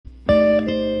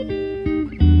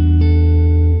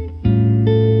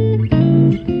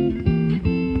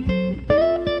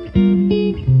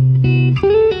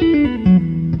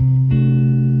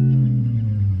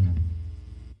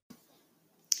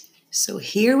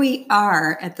here we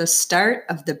are at the start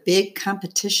of the big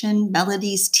competition.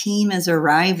 Melody's team is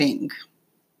arriving.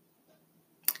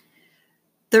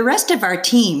 The rest of our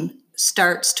team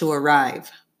starts to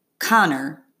arrive.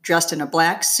 Connor, dressed in a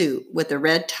black suit with a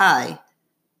red tie,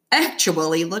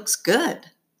 actually looks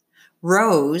good.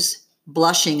 Rose,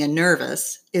 blushing and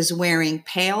nervous, is wearing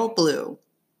pale blue.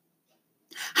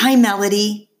 "Hi,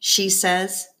 Melody," she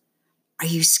says. "Are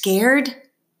you scared?"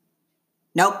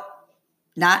 "Nope,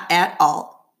 not at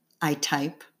all," I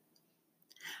type.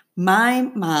 "My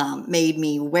mom made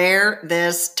me wear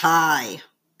this tie,"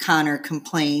 Connor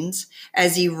complains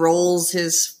as he rolls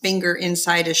his finger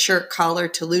inside his shirt collar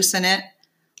to loosen it.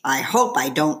 "I hope I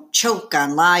don't choke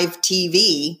on live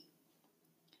TV."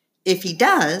 If he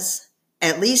does,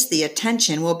 at least the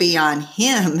attention will be on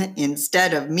him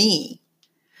instead of me.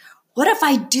 What if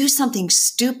I do something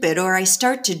stupid or I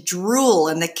start to drool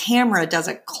and the camera does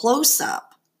a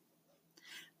close-up?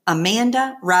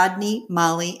 Amanda, Rodney,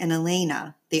 Molly, and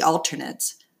Elena, the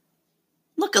alternates,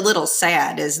 look a little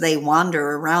sad as they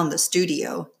wander around the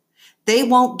studio. They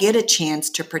won't get a chance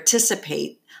to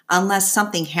participate unless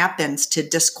something happens to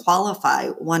disqualify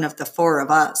one of the four of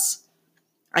us.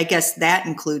 I guess that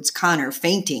includes Connor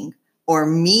fainting or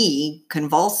me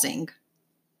convulsing.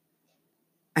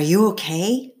 "Are you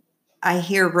okay?" I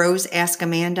hear Rose ask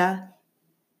Amanda.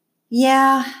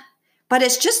 "Yeah, but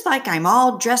it's just like I'm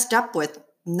all dressed up with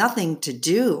nothing to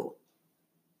do."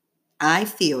 "I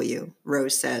feel you,"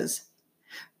 Rose says.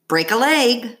 "Break a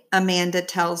leg," Amanda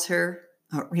tells her.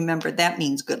 Oh, remember, that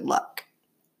means good luck.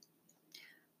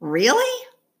 "Really?"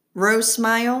 Rose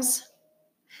smiles.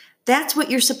 "That's what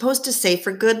you're supposed to say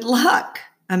for good luck,"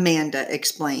 Amanda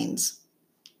explains.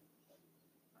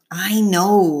 "I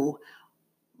know,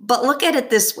 but look at it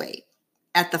this way.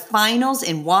 At the finals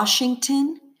in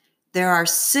Washington, there are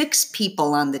 6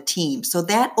 people on the team, so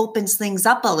that opens things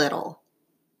up a little.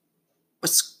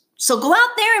 So go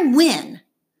out there and win."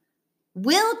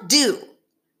 "Will do."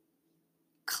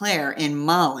 Claire and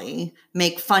Molly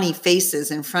make funny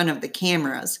faces in front of the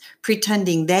cameras,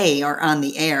 pretending they are on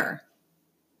the air.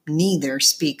 Neither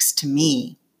speaks to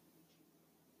me.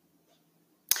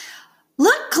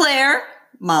 "Look, Claire,"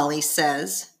 Molly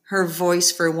says, her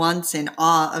voice for once in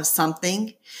awe of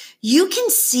something. "You can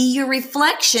see your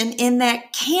reflection in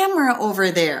that camera over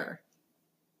there."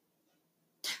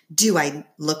 "Do I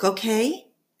look okay?"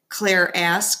 Claire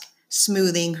asks,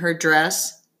 smoothing her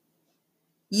dress.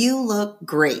 "You look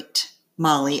great,"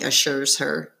 Molly assures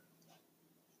her.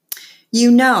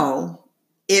 "You know,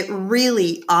 it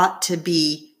really ought to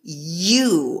be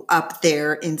you up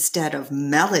there instead of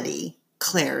Melody,"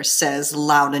 Claire says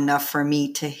loud enough for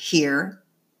me to hear.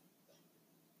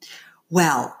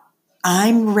 "Well,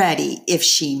 I'm ready if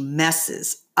she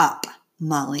messes up,"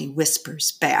 Molly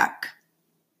whispers back.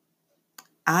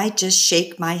 I just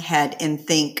shake my head and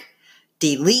think,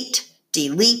 delete,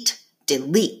 delete,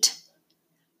 delete.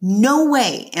 No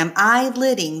way am I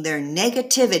letting their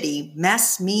negativity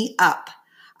mess me up.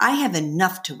 I have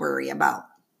enough to worry about.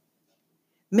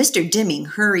 Mr. Dimming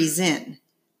hurries in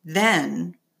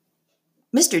then,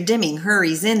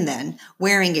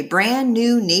 wearing a brand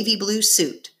new navy blue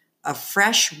suit, a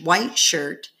fresh white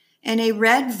shirt, and a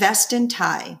red vest and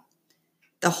tie.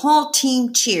 The whole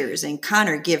team cheers and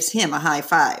Connor gives him a high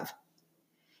five.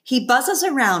 He buzzes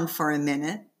around for a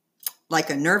minute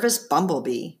like a nervous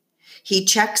bumblebee. He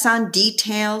checks on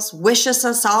details, wishes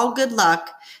us all good luck,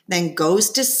 then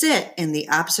goes to sit in the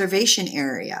observation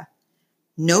area.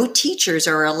 No teachers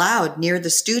are allowed near the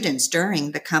students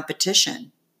during the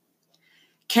competition.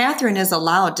 Catherine is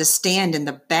allowed to stand in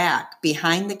the back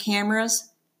behind the cameras,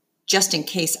 just in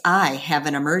case I have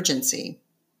an emergency.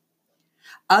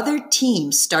 Other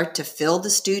teams start to fill the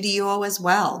studio as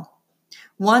well.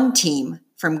 One team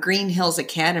from Green Hills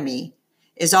Academy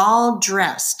is all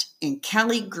dressed in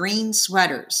Kelly green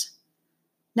sweaters.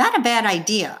 Not a bad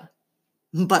idea,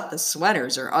 but the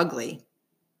sweaters are ugly.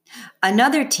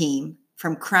 Another team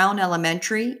from Crown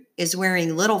Elementary is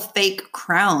wearing little fake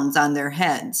crowns on their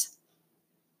heads.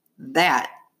 That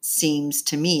seems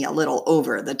to me a little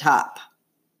over the top.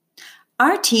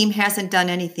 Our team hasn't done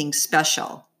anything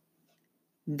special.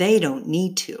 They don't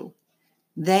need to.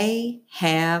 They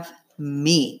have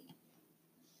me.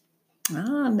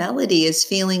 Melody is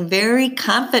feeling very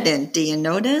confident. Do you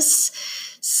notice?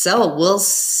 So we'll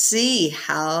see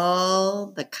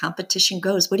how the competition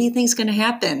goes. What do you think is going to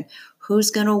happen?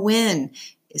 Who's going to win?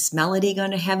 Is Melody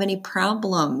going to have any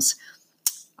problems?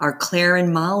 Are Claire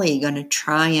and Molly going to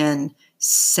try and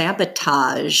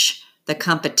sabotage the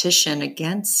competition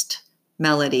against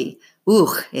Melody?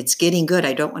 It's getting good.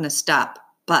 I don't want to stop.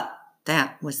 But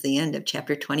that was the end of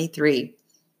chapter 23.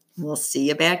 We'll see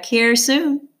you back here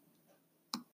soon.